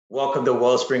Welcome to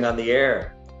Wellspring on the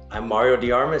Air. I'm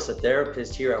Mario Armas, a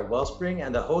therapist here at Wellspring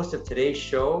and the host of today's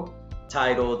show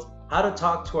titled How to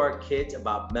Talk to Our Kids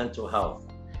About Mental Health.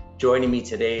 Joining me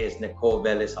today is Nicole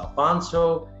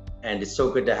Alfonso, and it's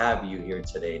so good to have you here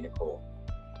today, Nicole.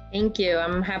 Thank you.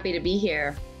 I'm happy to be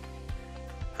here.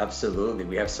 Absolutely.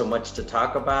 We have so much to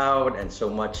talk about and so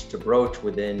much to broach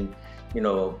within,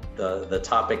 the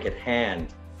topic at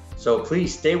hand. So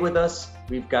please stay with us.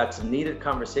 We've got some needed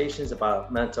conversations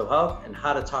about mental health and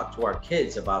how to talk to our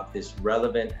kids about this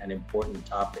relevant and important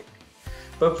topic.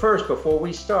 But first, before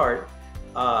we start,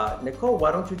 Nicole,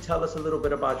 why don't you tell us a little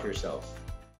bit about yourself?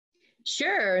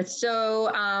 Sure.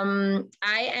 So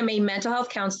I am a mental health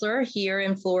counselor here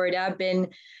in Florida. I've been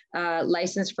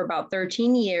licensed for about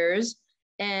 13 years,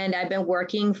 and I've been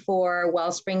working for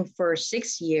Wellspring for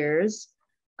 6 years.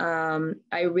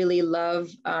 I really love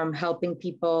helping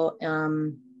people.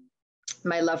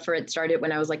 My love for it started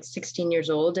when I was like 16 years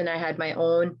old, and I had my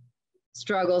own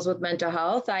struggles with mental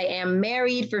health. I am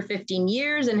married for 15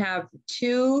 years and have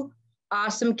 2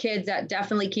 awesome kids that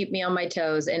definitely keep me on my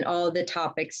toes in all the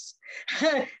topics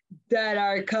that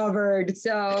are covered.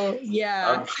 So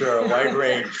yeah. I'm sure a wide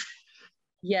range.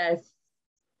 Yes.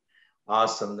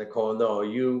 Awesome, Nicole. No,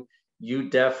 you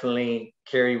definitely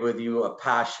carry with you a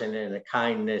passion and a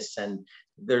kindness, and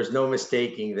there's no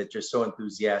mistaking that you're so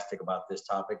enthusiastic about this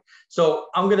topic. So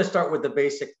I'm going to start with the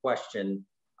basic question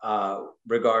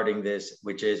regarding this,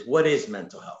 which is, what is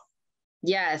mental health?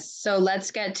 Yes. So let's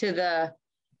get to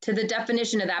the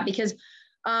definition of that, because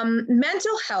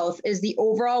mental health is the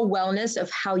overall wellness of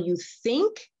how you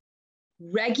think,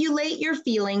 regulate your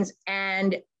feelings,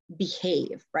 and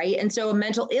behave, right? And so a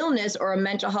mental illness or a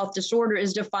mental health disorder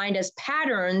is defined as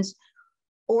patterns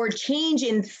or change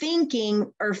in thinking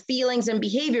or feelings and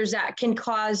behaviors that can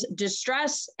cause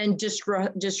distress and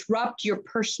disrupt your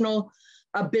personal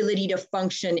ability to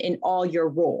function in all your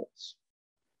roles.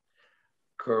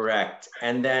 Correct.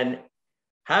 And then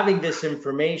having this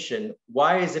information,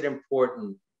 why is it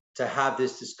important to have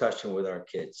this discussion with our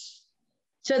kids?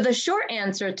 So the short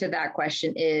answer to that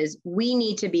question is we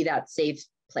need to be that safe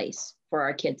place for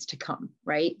our kids to come,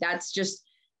 right? That's just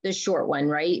the short one,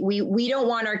 right? We don't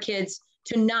want our kids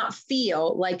to not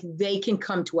feel like they can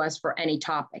come to us for any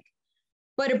topic,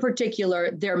 but in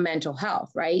particular, their mental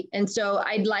health, right? And so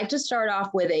I'd like to start off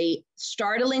with a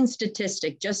startling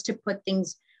statistic just to put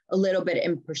things a little bit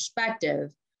in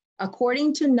perspective.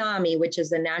 According to NAMI, which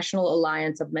is the National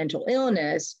Alliance of Mental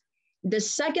Illness, the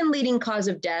second leading cause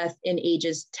of death in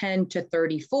ages 10 to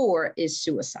 34 is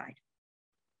suicide.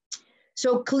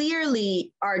 So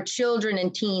clearly, our children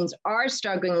and teens are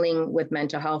struggling with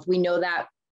mental health. We know that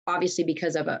obviously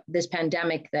because of this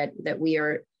pandemic that we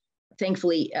are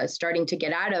thankfully starting to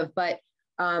get out of. But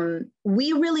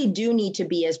we really do need to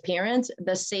be, as parents,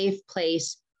 the safe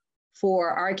place for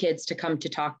our kids to come to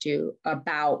talk to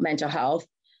about mental health.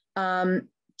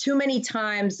 Too many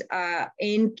times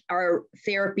in our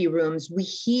therapy rooms, we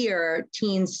hear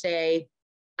teens say,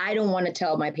 I don't want to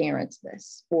tell my parents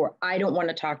this, or I don't want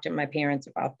to talk to my parents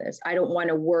about this. I don't want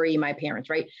to worry my parents,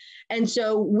 right? And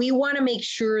so we want to make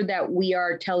sure that we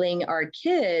are telling our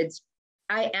kids,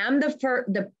 I am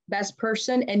the best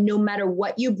person, and no matter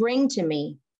what you bring to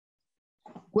me,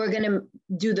 we're going to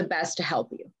do the best to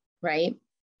help you, right?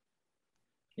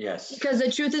 Yes. Because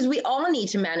the truth is, we all need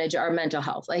to manage our mental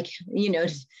health. Like,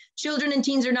 children and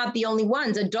teens are not the only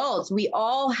ones. Adults, we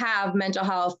all have mental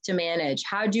health to manage.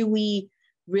 How do we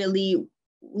really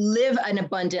live an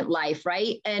abundant life,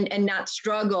 right? And not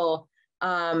struggle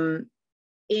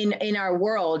in our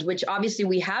world, which obviously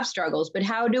we have struggles, but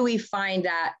how do we find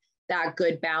that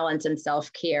good balance and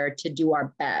self-care to do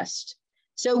our best?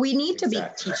 So we need to be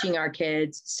teaching our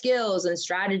kids skills and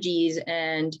strategies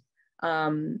and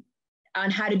on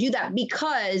how to do that,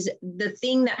 because the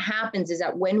thing that happens is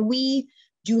that when we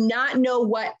do not know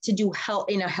what to do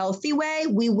in a healthy way,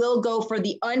 we will go for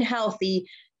the unhealthy,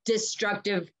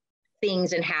 destructive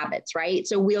things and habits, right?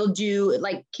 So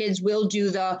kids will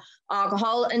do the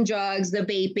alcohol and drugs, the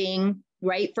vaping,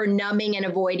 right? For numbing and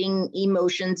avoiding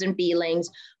emotions and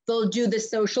feelings. They'll do the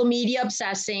social media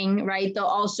obsessing, right? They'll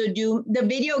also do the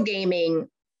video gaming.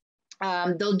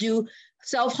 They'll do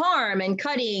self-harm and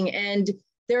cutting, and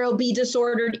there'll be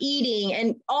disordered eating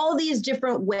and all these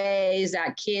different ways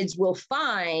that kids will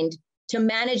find to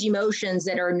manage emotions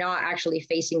that are not actually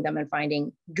facing them and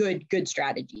finding good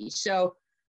strategies. So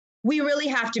we really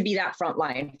have to be that front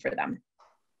line for them.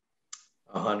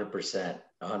 100%.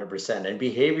 And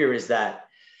behavior is that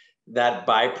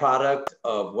byproduct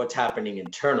of what's happening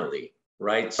internally,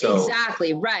 right? So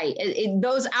exactly right.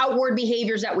 Those outward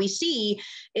behaviors that we see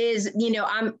is,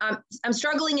 I'm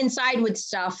struggling inside with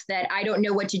stuff that I don't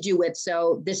know what to do with.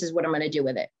 So this is what I'm going to do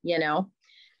with it.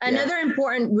 Another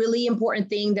really important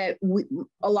thing that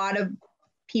a lot of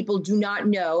people do not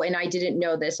know, and I didn't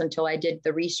know this until I did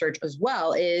the research as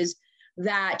well, is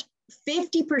that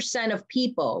 50% of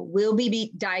people will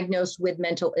be diagnosed with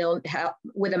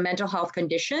with a mental health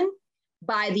condition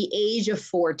by the age of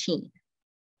 14.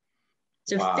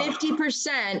 So wow.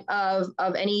 50%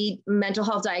 of any mental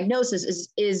health diagnosis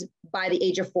is by the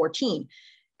age of 14,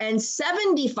 and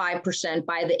 75%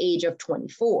 by the age of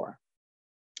 24.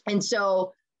 And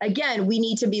so again, we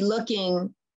need to be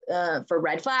looking for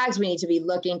red flags. We need to be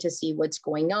looking to see what's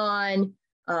going on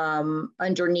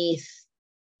underneath,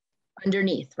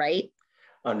 right?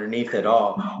 Underneath it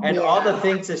all. And all the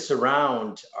things that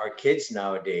surround our kids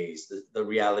nowadays, the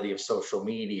reality of social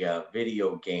media,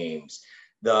 video games,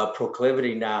 the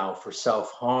proclivity now for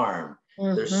self-harm.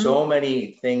 Mm-hmm. There's so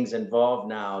many things involved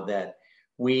now that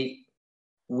we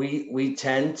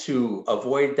tend to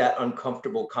avoid that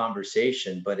uncomfortable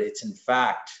conversation, but it's in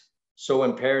fact so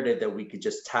imperative that we could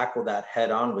just tackle that head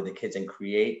on with the kids and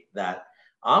create that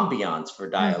ambiance for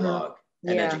dialogue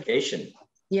and education.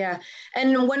 Yeah.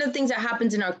 And one of the things that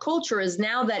happens in our culture is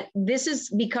now that this is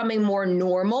becoming more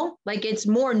normal, like it's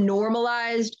more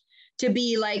normalized to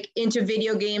be like into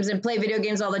video games and play video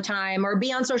games all the time or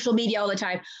be on social media all the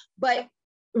time. But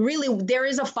really, there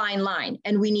is a fine line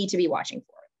and we need to be watching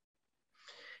for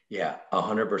it. Yeah,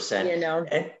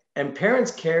 100%. And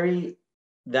parents carry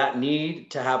that need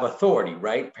to have authority,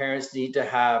 right? Parents need to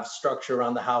have structure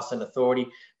around the house and authority.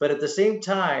 But at the same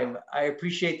time, I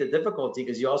appreciate the difficulty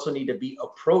because you also need to be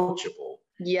approachable.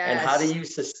 Yes. And how do you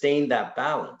sustain that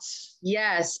balance?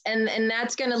 Yes. And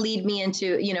that's going to lead me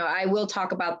into, I will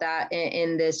talk about that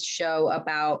in this show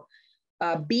about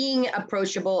being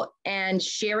approachable and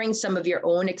sharing some of your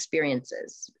own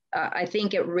experiences. I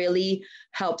think it really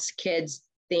helps kids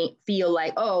feel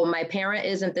like, oh, my parent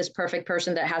isn't this perfect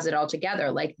person that has it all together.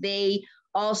 Like they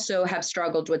also have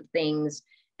struggled with things,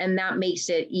 and that makes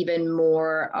it even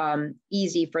more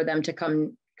easy for them to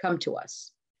come to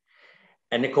us.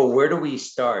 And Nicole, where do we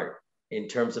start in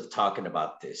terms of talking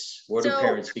about this? Where do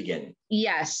parents begin?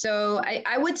 Yes. So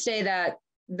I would say that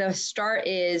the start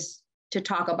is to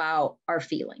talk about our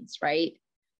feelings, right?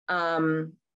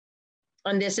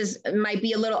 And this might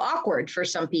be a little awkward for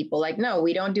some people. Like, no,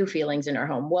 we don't do feelings in our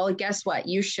home. Well, guess what?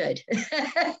 You should.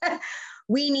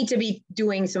 We need to be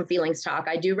doing some feelings talk.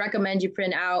 I do recommend you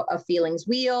print out a feelings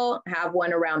wheel, have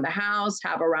one around the house,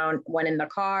 have one in the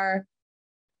car.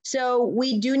 So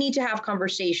we do need to have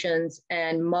conversations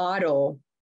and model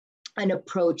an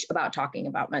approach about talking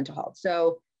about mental health.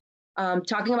 So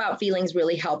talking about feelings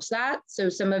really helps that. So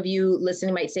some of you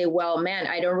listening might say, well, man,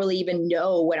 I don't really even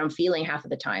know what I'm feeling half of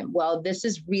the time. Well, this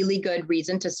is really good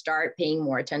reason to start paying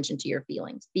more attention to your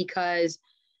feelings, because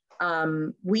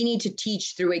we need to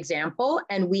teach through example,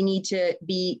 and we need to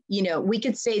be, we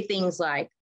could say things like,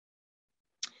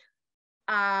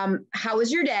 how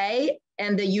was your day?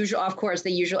 And the usual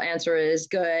answer is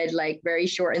good, like very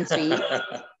short and sweet.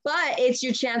 But it's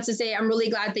your chance to say, I'm really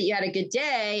glad that you had a good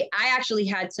day. I actually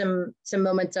had some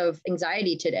moments of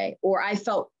anxiety today, or I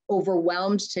felt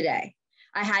overwhelmed today.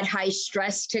 I had high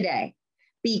stress today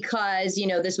because,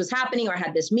 this was happening, or I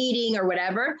had this meeting or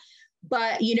whatever.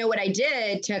 But what I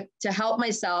did to help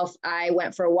myself, I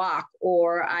went for a walk,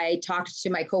 or I talked to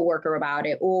my coworker about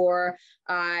it, or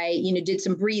I, did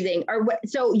some breathing, or what.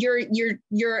 So you're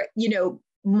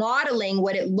modeling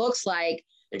what it looks like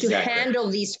to handle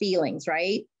these feelings,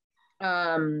 right?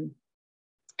 And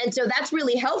so that's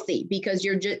really healthy, because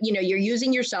you're just, you're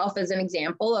using yourself as an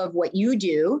example of what you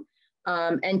do,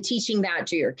 and teaching that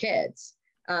to your kids.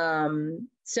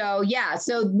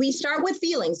 So we start with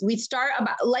feelings. We start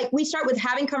with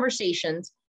having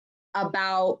conversations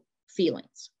about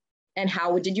feelings. And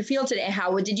how did you feel today?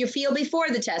 How did you feel before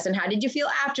the test? And how did you feel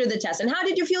after the test? And how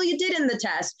did you feel you did in the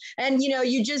test? And,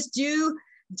 you just do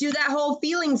that whole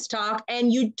feelings talk,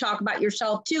 and you talk about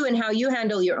yourself too, and how you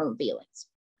handle your own feelings.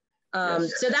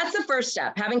 Yes. So that's the first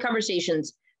step, having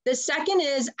conversations. The second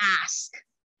is ask.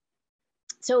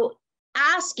 So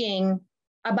asking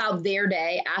about their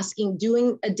day,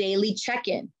 doing a daily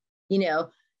check-in. In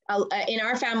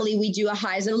our family, we do a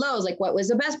highs and lows, like what was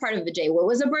the best part of the day? What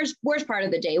was the worst part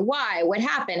of the day? Why? What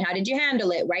happened? How did you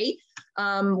handle it, right?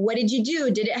 What did you do?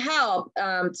 Did it help?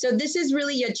 So this is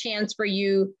really a chance for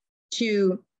you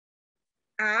to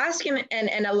ask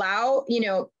and allow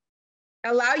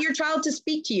your child to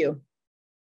speak to you.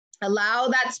 Allow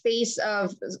that space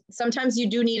of, sometimes you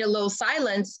do need a little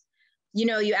silence,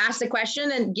 you ask the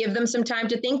question and give them some time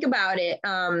to think about it.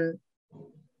 And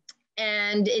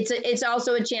it's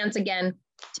also a chance, again,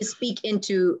 to speak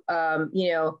into,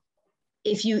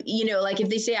 if like if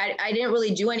they say, I didn't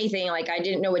really do anything, like I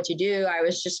didn't know what to do. I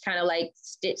was just kind of like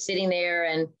sitting there.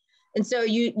 And so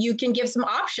you can give some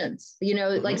options,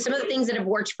 like some of the things that have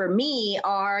worked for me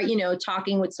are,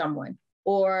 talking with someone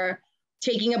or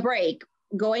taking a break,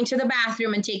 going to the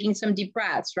bathroom and taking some deep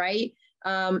breaths, right?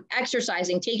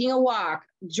 Exercising, taking a walk,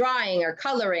 drawing or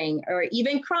coloring, or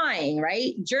even crying,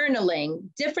 right? Journaling,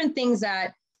 different things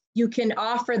that you can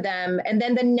offer them. And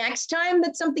then the next time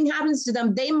that something happens to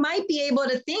them, they might be able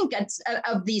to think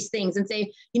of these things and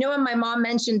say, when my mom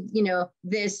mentioned,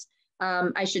 this,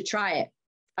 I should try it.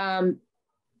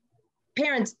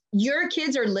 Parents, your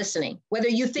kids are listening, whether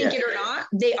you think it or not,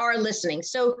 they are listening.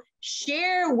 So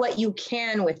share what you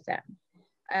can with them.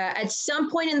 At some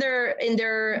point in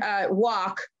their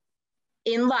walk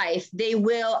in life, they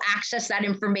will access that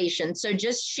information. So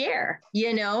just share,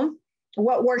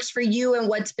 what works for you and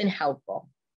what's been helpful.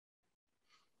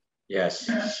 Yes.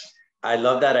 I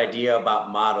love that idea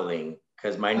about modeling,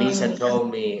 because my niece had told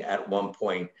me at one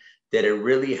point that it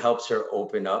really helps her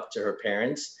open up to her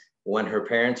parents when her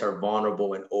parents are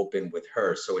vulnerable and open with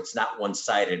her. So it's not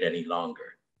one-sided any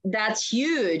longer. That's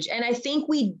huge. And I think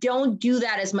we don't do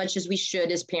that as much as we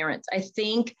should as parents. I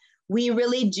think we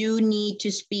really do need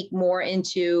to speak more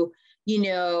into,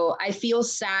 I feel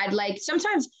sad. Like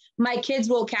sometimes my kids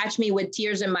will catch me with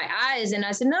tears in my eyes. And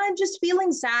I said, no, I'm just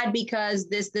feeling sad because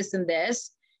this, and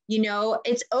this.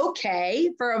 It's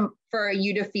okay for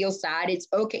you to feel sad. It's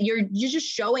okay. You're just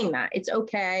showing that it's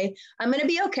okay. I'm going to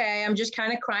be okay. I'm just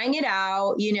kind of crying it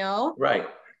out, Right.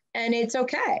 And it's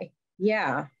okay.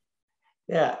 Yeah.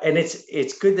 Yeah. And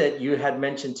it's good that you had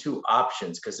mentioned 2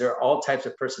 options, because there are all types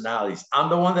of personalities. I'm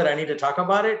the one that I need to talk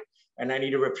about it and I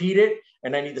need to repeat it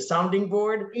and I need the sounding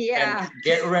board. Yeah. And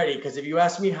get ready. Because if you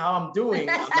ask me how I'm doing,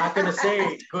 I'm not going to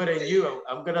say good and you,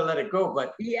 I'm going to let it go.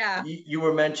 But yeah, you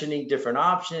were mentioning different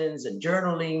options and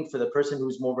journaling for the person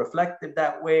who's more reflective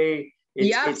that way.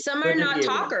 Some are not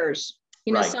talkers.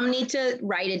 Right. Some need to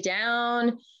write it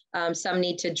down. Some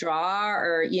need to draw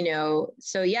or,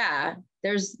 so yeah,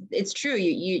 it's true.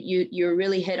 You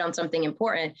really hit on something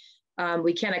important.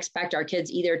 We can't expect our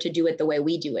kids either to do it the way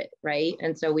we do it. Right.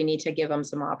 And so we need to give them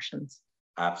some options.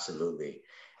 Absolutely.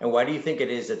 And why do you think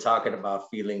it is that talking about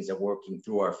feelings and working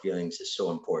through our feelings is so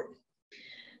important?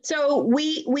 So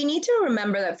we need to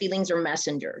remember that feelings are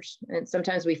messengers. And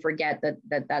sometimes we forget that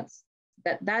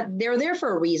they're there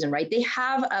for a reason, right? They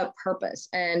have a purpose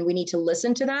and we need to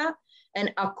listen to that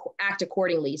and act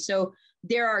accordingly. So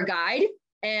they're our guide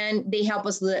and they help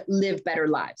us live better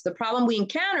lives. The problem we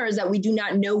encounter is that we do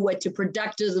not know what to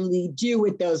productively do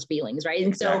with those feelings, right? And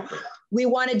Exactly. So we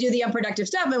want to do the unproductive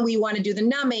stuff and we want to do the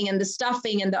numbing and the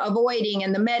stuffing and the avoiding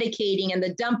and the medicating and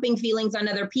the dumping feelings on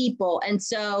other people. And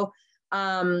so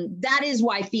that is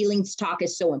why feelings talk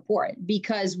is so important,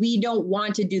 because we don't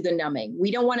want to do the numbing. We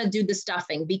don't want to do the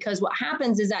stuffing, because what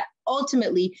happens is that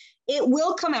ultimately it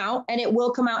will come out and it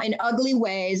will come out in ugly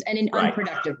ways and in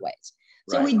unproductive ways.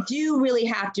 So we do really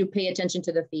have to pay attention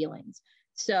to the feelings.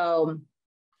 So,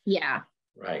 yeah.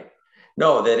 Right.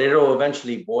 No, that it'll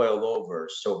eventually boil over.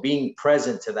 So being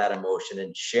present to that emotion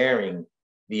and sharing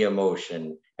the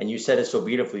emotion. And you said it so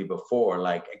beautifully before,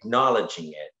 like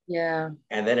acknowledging it. Yeah.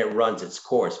 And then it runs its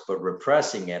course, but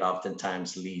repressing it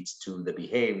oftentimes leads to the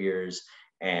behaviors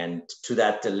and to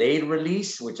that delayed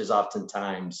release, which is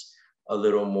oftentimes a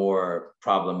little more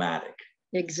problematic.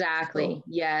 Exactly. So,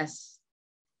 yes.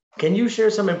 Can you share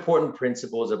some important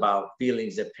principles about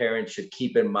feelings that parents should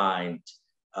keep in mind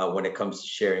when it comes to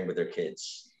sharing with their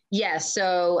kids? Yes.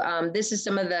 So this is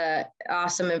some of the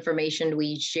awesome information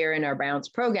we share in our Bounce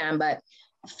program, but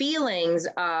feelings,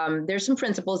 there's some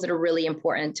principles that are really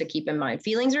important to keep in mind.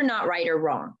 Feelings are not right or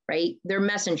wrong, right? They're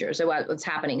messengers of what's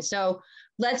happening. So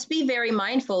let's be very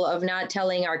mindful of not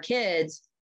telling our kids,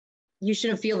 you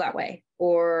shouldn't feel that way,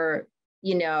 or,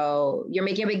 you're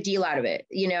making a big deal out of it.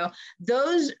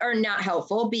 Those are not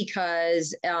helpful,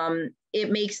 because it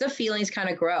makes the feelings kind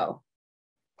of grow.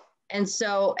 And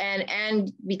so,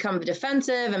 and become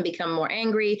defensive and become more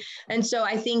angry. And so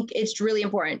I think it's really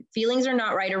important. Feelings are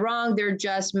not right or wrong. They're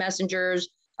just messengers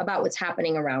about what's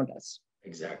happening around us.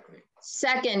 Exactly.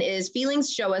 Second is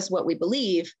feelings show us what we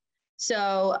believe.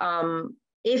 So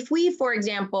if we, for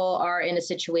example, are in a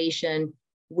situation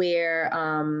where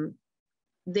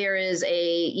there is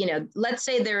let's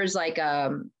say there's like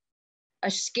a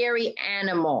scary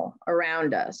animal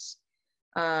around us.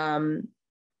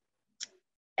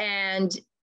 And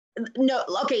No,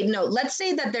 okay, no, let's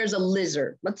say that there's a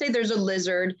lizard. Let's say there's a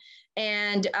lizard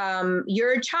and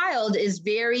your child is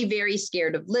very, very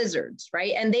scared of lizards,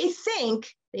 right? And they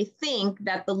think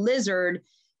that the lizard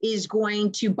is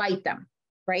going to bite them,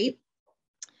 right?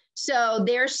 So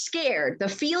they're scared. The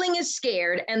feeling is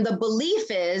scared, and the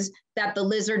belief is that the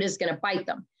lizard is going to bite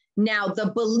them. Now,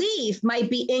 the belief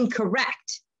might be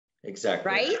incorrect.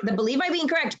 Exactly. Right? The belief might be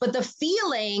incorrect, but the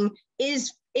feeling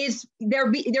is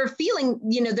they're feeling,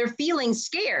 they're feeling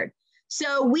scared.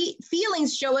 So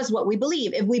feelings show us what we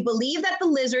believe. If we believe that the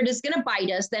lizard is going to bite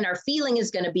us, then our feeling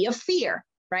is going to be a fear,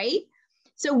 right?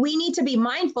 So we need to be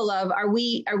mindful of, are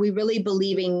we really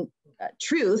believing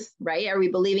truth, right? Are we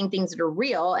believing things that are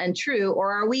real and true,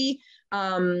 or are we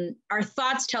our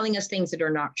thoughts telling us things that are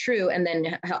not true, and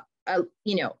then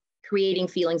creating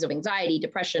feelings of anxiety,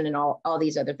 depression, and all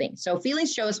these other things. So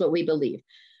feelings show us what we believe.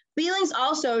 Feelings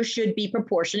also should be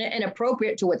proportionate and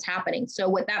appropriate to what's happening. So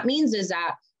what that means is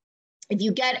that if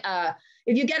you get a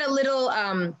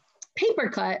little paper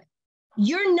cut,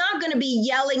 you're not going to be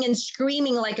yelling and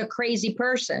screaming like a crazy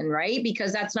person, right?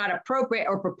 Because that's not appropriate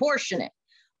or proportionate.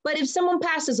 But if someone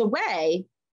passes away,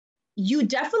 you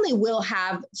definitely will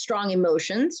have strong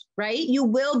emotions, right? You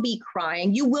will be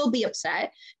crying, you will be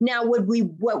upset. Now, what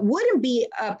wouldn't be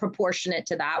proportionate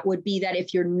to that would be that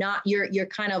if you're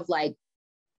kind of like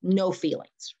no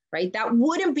feelings, right? That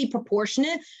wouldn't be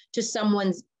proportionate to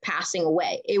someone's passing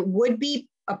away. It would be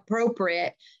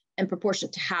appropriate and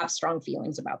proportionate to have strong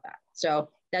feelings about that. So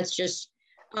that's just,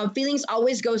 feelings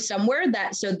always go somewhere,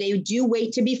 so they do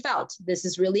wait to be felt. This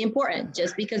is really important.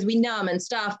 Just because we numb and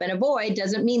stuff and avoid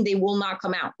doesn't mean they will not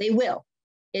come out. They will.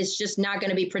 It's just not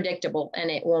going to be predictable,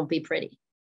 and it won't be pretty.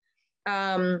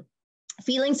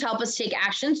 Feelings help us take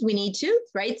actions. We need to,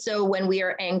 right? So when we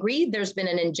are angry, there's been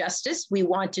an injustice. We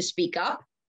want to speak up,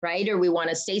 right? Or we want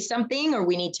to say something, or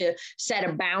we need to set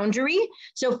a boundary.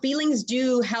 So feelings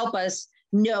do help us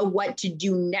know what to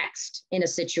do next in a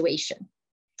situation.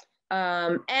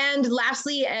 And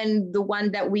lastly, and the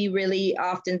one that we really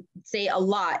often say a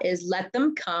lot is let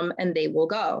them come and they will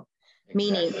go.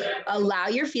 Exactly. Meaning allow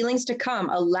your feelings to come,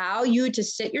 allow you to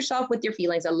sit yourself with your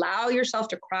feelings, allow yourself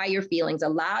to cry your feelings,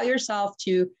 allow yourself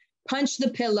to punch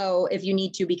the pillow if you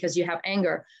need to because you have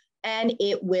anger, and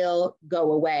it will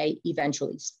go away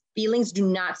eventually. Feelings do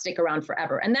not stick around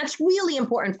forever. And that's really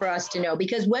important for us to know,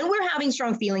 because when we're having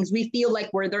strong feelings, we feel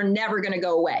like they're never going to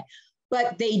go away,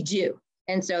 but they do.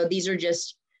 And so these are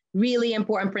just really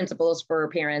important principles for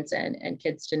parents and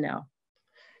kids to know.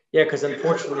 Yeah, because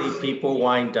unfortunately, people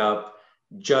wind up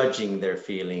judging their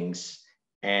feelings,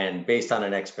 and based on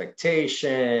an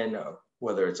expectation,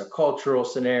 whether it's a cultural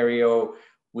scenario,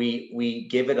 we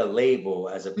give it a label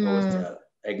as opposed to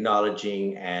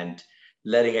acknowledging and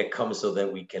letting it come so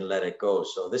that we can let it go.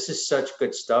 So this is such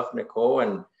good stuff, Nicole,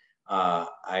 and I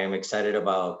am excited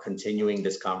about continuing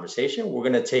this conversation. We're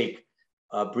going to take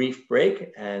a brief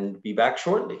break and be back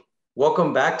shortly.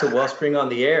 Welcome back to Wellspring on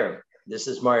the Air. This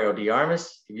is Mario de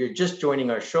Armas. If you're just joining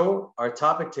our show, our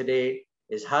topic today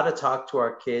is how to talk to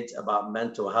our kids about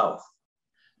mental health.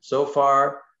 So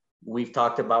far, we've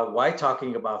talked about why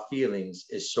talking about feelings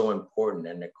is so important,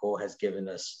 and Nicole has given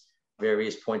us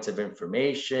various points of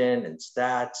information and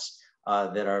stats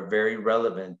that are very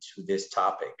relevant to this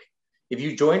topic. If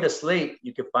you joined us late,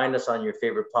 you can find us on your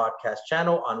favorite podcast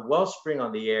channel, on Wellspring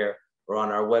on the Air, or on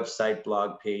our website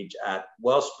blog page at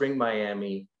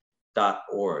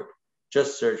wellspringmiami.org.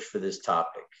 Just search for this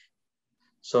topic.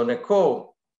 So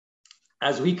Nicole,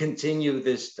 as we continue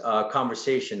this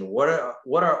conversation, what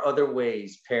are other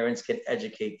ways parents can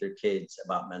educate their kids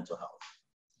about mental health?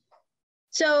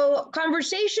 So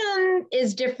conversation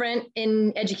is different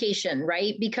in education,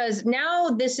 right? Because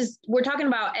now we're talking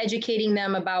about educating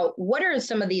them about what are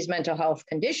some of these mental health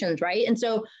conditions, right? And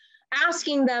so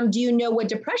asking them, do you know what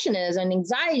depression is and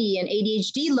anxiety and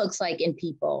ADHD looks like in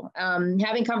people?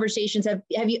 Having conversations,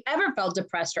 have you ever felt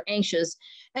depressed or anxious?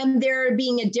 And there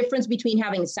being a difference between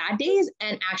having sad days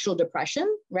and actual depression,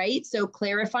 right? So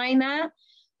clarifying that,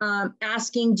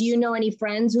 asking, do you know any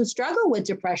friends who struggle with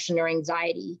depression or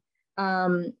anxiety?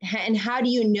 And how do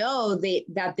you know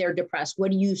that they're depressed?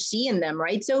 What do you see in them,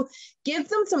 right? So give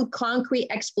them some concrete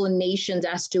explanations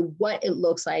as to what it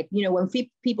looks like. When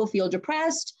people feel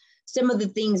depressed, some of the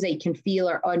things they can feel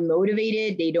are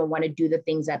unmotivated. They don't want to do the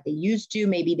things that they used to.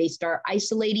 Maybe they start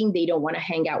isolating. They don't want to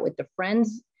hang out with the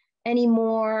friends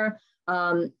anymore.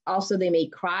 Also, they may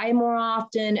cry more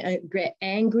often, get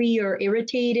angry or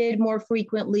irritated more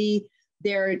frequently.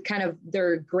 Their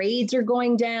grades are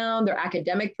going down. Their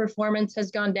academic performance has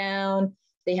gone down.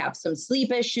 They have some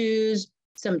sleep issues,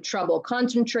 some trouble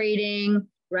concentrating,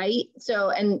 right?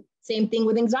 So, and Same thing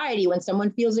with anxiety. When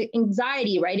someone feels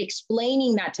anxiety, right?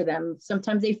 Explaining that to them.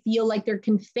 Sometimes they feel like they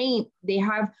can faint. They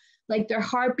have like their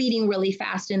heart beating really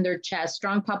fast in their chest,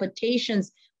 strong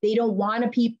palpitations. They don't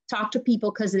want to talk to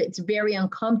people because it's very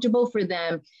uncomfortable for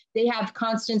them. They have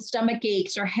constant stomach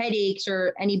aches or headaches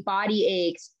or any body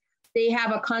aches. They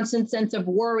have a constant sense of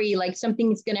worry, like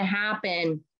something's going to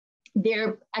happen.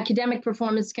 Their academic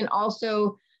performance can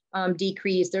also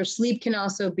decrease. Their sleep can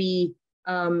also be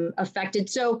affected.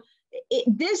 So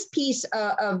this piece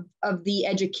of the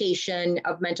education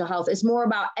of mental health is more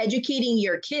about educating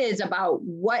your kids about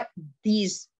what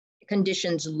these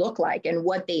conditions look like and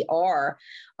what they are.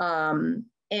 You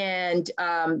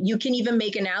can even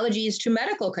make analogies to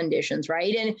medical conditions,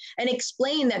 right? And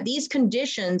explain that these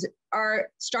conditions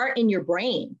start in your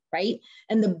brain, right?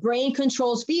 And the brain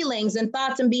controls feelings and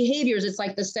thoughts and behaviors. It's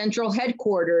like the central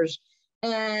headquarters.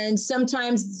 And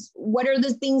sometimes what are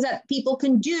the things that people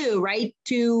can do, right,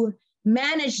 to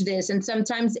manage this? And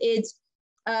sometimes it's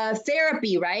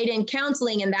therapy, right, and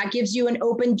counseling, and that gives you an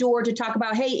open door to talk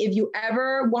about, hey, if you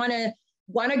ever want to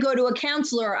go to a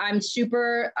counselor, I'm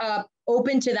super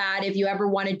open to that. If you ever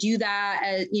want to do that,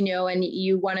 and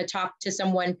you want to talk to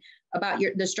someone about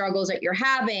the struggles that you're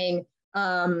having.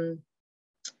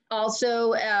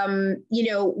 Also,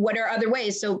 what are other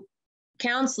ways? So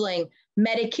counseling,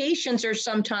 medications are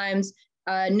sometimes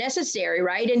necessary,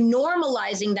 right? And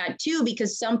normalizing that too,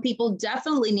 because some people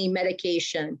definitely need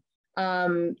medication.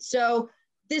 So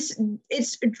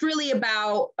it's really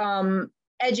about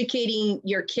educating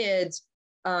your kids,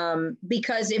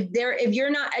 because if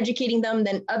you're not educating them,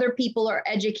 then other people are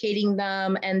educating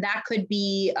them, and that could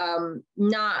be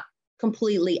not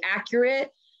completely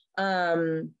accurate.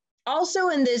 Also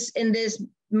in this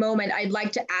moment, I'd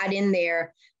like to add in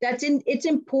there it's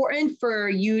important for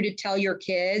you to tell your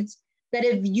kids that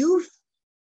if you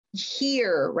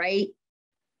hear, right,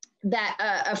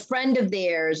 that a friend of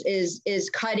theirs is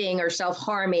cutting or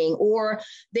self-harming, or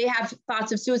they have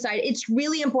thoughts of suicide, it's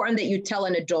really important that you tell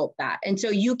an adult that. And so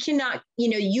you cannot,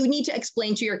 you need to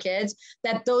explain to your kids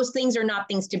that those things are not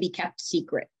things to be kept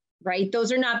secret, right?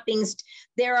 Those are not things.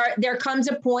 There comes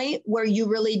a point where you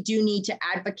really do need to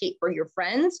advocate for your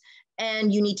friends,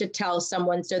 and you need to tell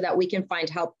someone so that we can find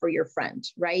help for your friend,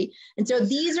 right? And so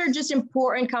these are just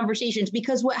important conversations,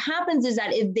 because what happens is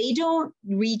that if they don't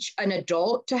reach an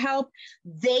adult to help,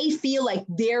 they feel like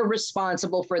they're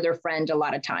responsible for their friend a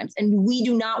lot of times. And we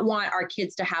do not want our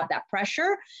kids to have that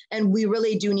pressure. And we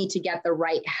really do need to get the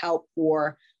right help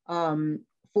for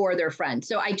their friend.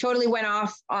 So I totally went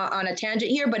off on a tangent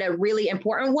here, but a really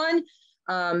important one.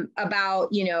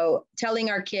 About, telling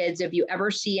our kids, if you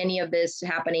ever see any of this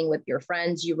happening with your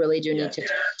friends, you really do need to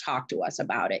talk to us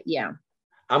about it. Yeah.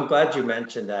 I'm glad you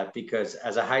mentioned that, because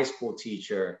as a high school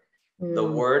teacher, the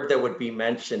word that would be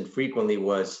mentioned frequently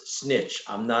was snitch.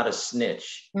 I'm not a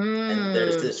snitch. And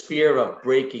there's this fear of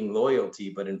breaking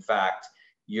loyalty, but in fact,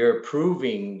 you're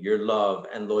proving your love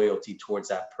and loyalty towards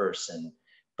that person.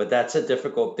 But that's a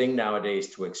difficult thing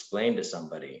nowadays to explain to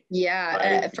somebody. Yeah,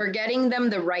 right? For getting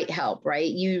them the right help, right?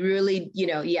 You really,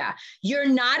 you're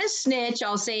not a snitch.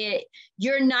 I'll say it.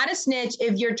 You're not a snitch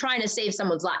if you're trying to save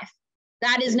someone's life.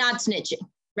 That is not snitching,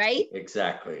 right?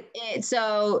 Exactly.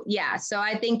 So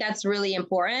I think that's really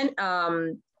important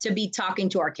to be talking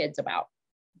to our kids about.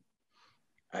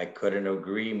 I couldn't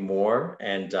agree more.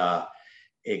 And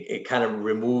it kind of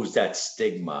removes that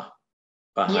stigma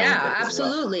behind it. Yeah,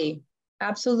 absolutely. Well.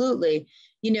 Absolutely.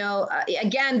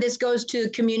 Again, this goes to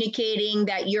communicating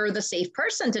that you're the safe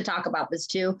person to talk about this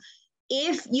too.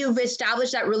 If you've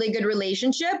established that really good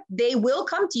relationship, they will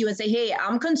come to you and say, hey,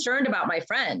 I'm concerned about my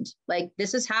friend. Like,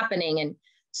 this is happening. And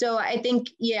so I think,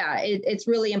 it's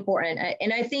really important.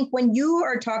 And I think when you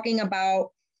are talking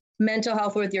about mental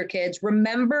health with your kids,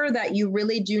 remember that you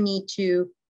really do need to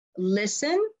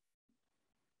listen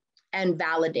and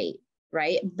validate.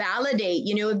 Right? Validate,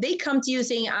 if they come to you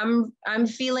saying, I'm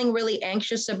feeling really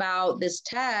anxious about this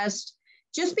test,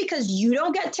 just because you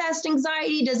don't get test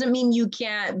anxiety doesn't mean you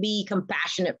can't be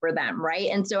compassionate for them. Right?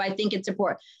 And so I think it's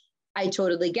important. I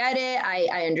totally get it.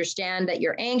 I understand that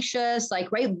you're anxious,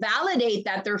 right? Validate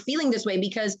that they're feeling this way,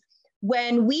 because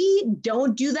when we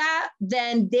don't do that,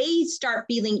 then they start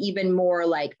feeling even more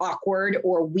like awkward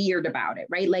or weird about it.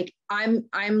 Right? Like I'm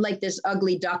like this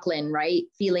ugly duckling, right?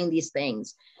 Feeling these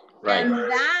things. Right. And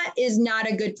that is not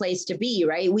a good place to be,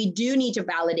 right? We do need to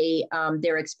validate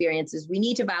their experiences. We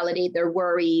need to validate their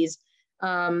worries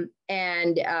and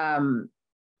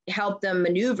help them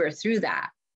maneuver through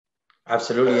that.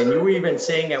 Absolutely. And you were even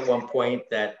saying at one point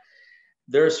that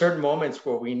there are certain moments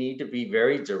where we need to be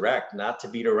very direct, not to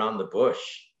beat around the bush,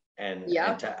 and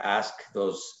to ask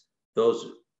those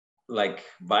like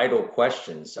vital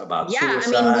questions about Yeah, I mean,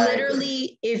 suicide.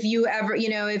 literally, if you ever,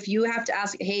 if you have to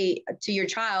ask, hey, to your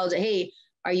child, hey,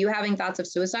 are you having thoughts of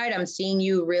suicide? I'm seeing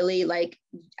you really like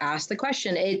ask the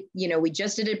question. We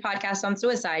just did a podcast on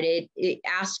suicide.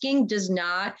 Asking does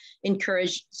not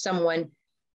encourage someone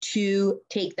to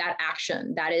take that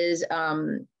action. That is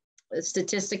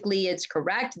statistically, it's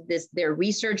correct. Their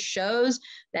research shows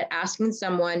that asking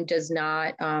someone does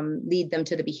not lead them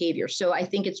to the behavior. So I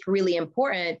think it's really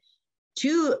important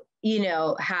to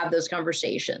have those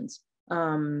conversations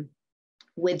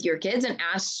with your kids and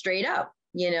ask straight up.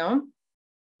 Yeah,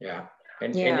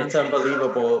 and Yeah. it's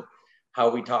unbelievable how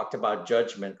we talked about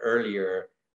judgment earlier,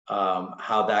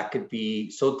 how that could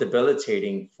be so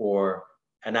debilitating for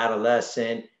an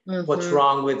adolescent. What's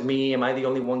wrong with me? Am I the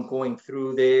only one going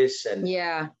through this? And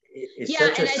yeah, it's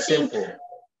such a simple.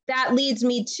 That leads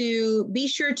me to be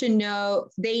sure to know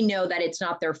they know that it's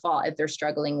not their fault if they're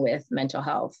struggling with mental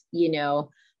health,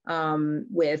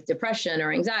 with depression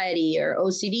or anxiety or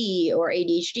OCD or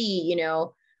ADHD.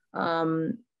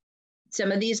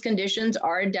 Some of these conditions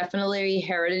are definitely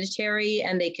hereditary,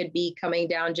 and they could be coming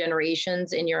down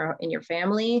generations in your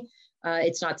family.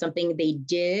 It's not something they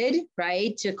did,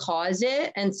 right, to cause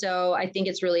it. And so I think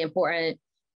it's really important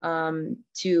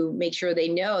to make sure they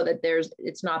know that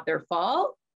it's not their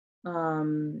fault.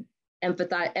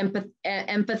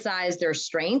 Empathize their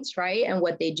strengths, right, and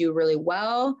what they do really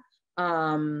well,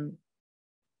 and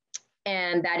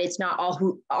that it's not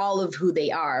all of who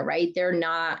they are, right? They're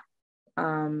not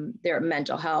their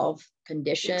mental health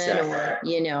condition.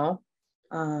 Exactly.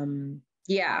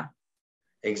 Yeah.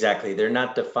 Exactly. They're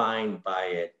not defined by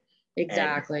it.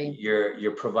 Exactly. And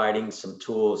you're providing some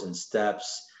tools and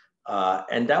steps,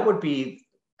 and that would be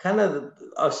kind of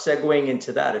segueing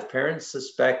into that. If parents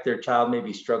suspect their child may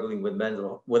be struggling with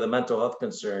a mental health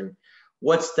concern,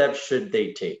 what steps should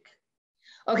they take?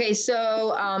 Okay,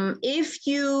 so if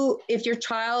your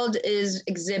child is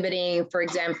exhibiting, for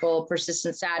example,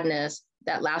 persistent sadness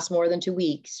that lasts more than 2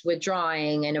 weeks,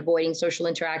 withdrawing and avoiding social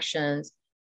interactions,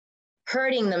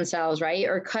 hurting themselves, right,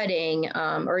 or cutting,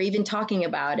 or even talking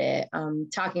about it,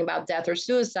 talking about death or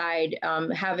suicide,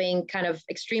 having kind of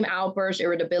extreme outbursts,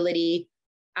 irritability,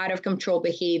 out of control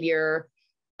behavior,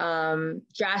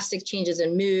 drastic changes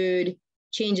in mood,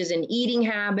 changes in eating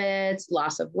habits,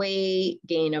 loss of weight,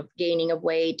 gaining of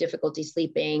weight, difficulty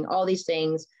sleeping, all these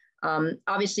things.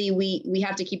 Obviously, we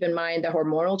have to keep in mind the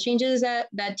hormonal changes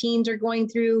that teens are going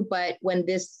through. But when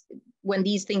these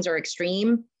things are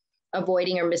extreme,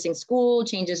 avoiding or missing school,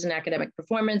 changes in academic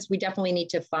performance, we definitely need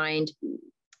to find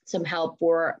some help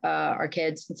for our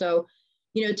kids. And so,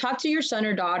 talk to your son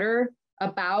or daughter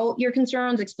about your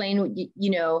concerns, explain,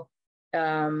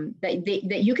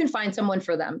 that you can find someone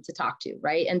for them to talk to,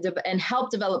 right? And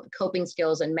help develop coping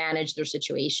skills and manage their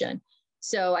situation.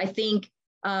 So I think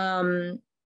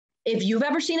if you've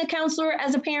ever seen a counselor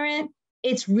as a parent,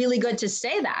 it's really good to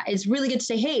say that. It's really good to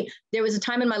say, hey, there was a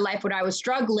time in my life when I was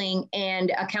struggling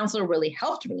and a counselor really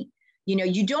helped me.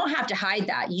 You don't have to hide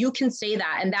that. You can say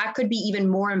that, and that could be even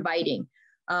more inviting.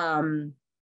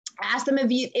 Ask them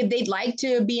if they'd like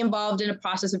to be involved in a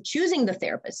process of choosing the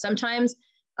therapist. Sometimes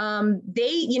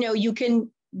you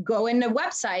can go in the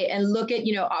website and look at,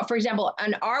 for example,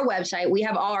 on our website, we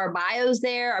have all our bios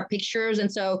there, our pictures. And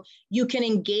so you can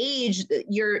engage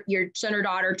your son or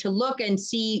daughter to look and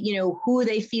see, who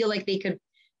they feel like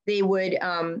they would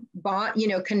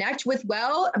bond, connect with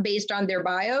well based on their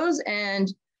bios,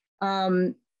 and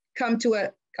come to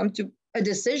a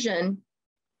decision.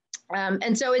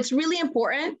 And so it's really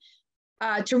important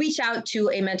to reach out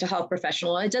to a mental health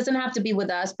professional. It doesn't have to be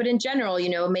with us, but in general,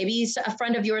 maybe a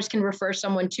friend of yours can refer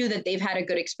someone to that they've had a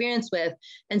good experience with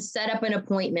and set up an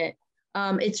appointment.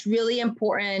 It's really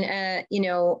important.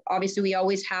 Obviously we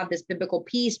always have this biblical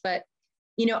piece, but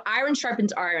iron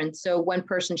sharpens iron. So one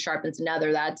person sharpens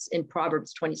another. That's in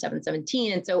Proverbs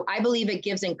 27:17. And so I believe it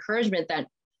gives encouragement that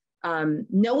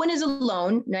no one is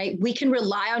alone, right? We can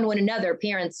rely on one another.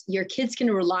 Parents, your kids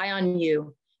can rely on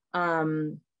you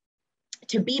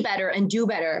to be better and do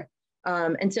better.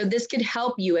 And so this could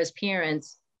help you as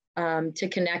parents to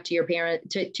connect to your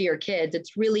kids.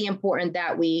 It's really important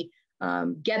that we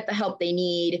get the help they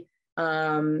need.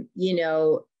 If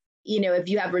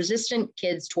you have resistant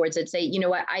kids towards it, say, you know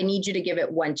what, I need you to give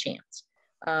it one chance.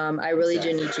 I really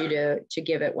do need you to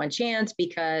give it one chance,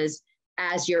 because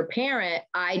as your parent,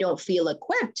 I don't feel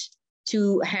equipped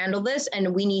to handle this,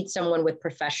 and we need someone with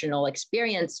professional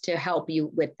experience to help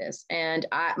you with this. And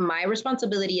my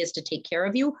responsibility is to take care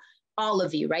of you, all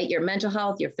of you, right? Your mental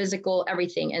health, your physical,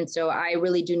 everything. And so I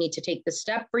really do need to take the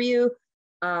step for you,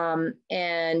 and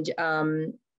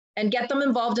get them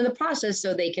involved in the process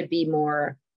so they could be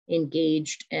more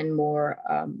engaged and more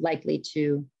likely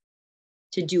to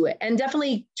do it. And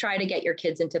definitely try to get your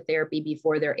kids into therapy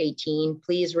before they're 18.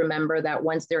 Please remember that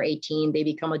once they're 18, they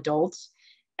become adults.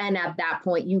 And at that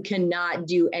point, you cannot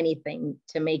do anything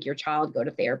to make your child go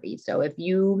to therapy. So if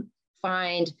you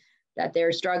find that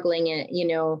they're struggling, and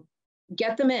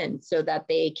get them in so that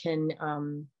they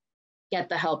can get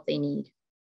the help they need.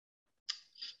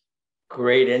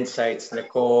 Great insights,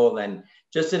 Nicole, and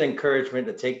just an encouragement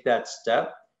to take that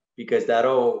step, because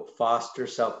that'll foster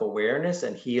self-awareness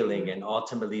and healing. And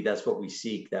ultimately, that's what we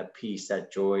seek, that peace,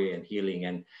 that joy and healing.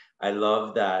 And I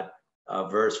love that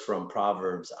verse from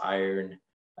Proverbs,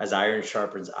 as iron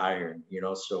sharpens iron,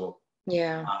 so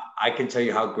yeah. I can tell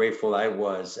you how grateful I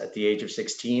was at the age of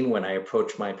 16 when I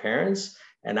approached my parents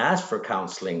and asked for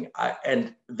counseling.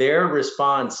 And their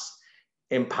response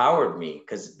empowered me,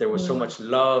 because there was so much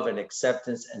love and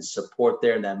acceptance and support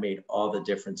there, and that made all the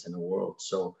difference in the world.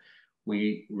 So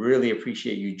we really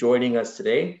appreciate you joining us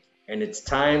today, and it's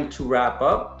time to wrap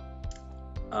up.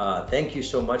 Thank you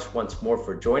so much once more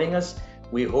for joining us.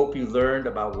 We hope you learned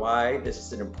about why this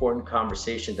is an important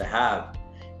conversation to have.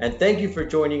 And thank you for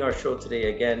joining our show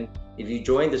today. Again, if you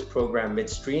joined this program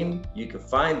midstream, you can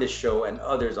find this show and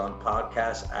others on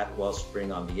podcasts at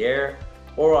Wellspring on the Air,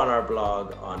 or on our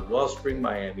blog on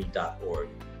wellspringmiami.org.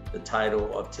 The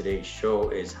title of today's show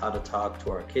is How to Talk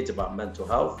to Our Kids About Mental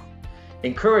Health.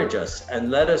 Encourage us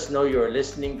and let us know you're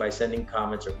listening by sending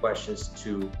comments or questions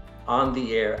to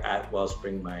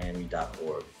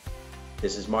ontheair@wellspringmiami.org.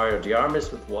 This is Mario de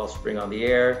Armas with Wellspring on the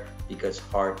Air, because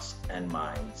hearts and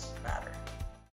minds matter.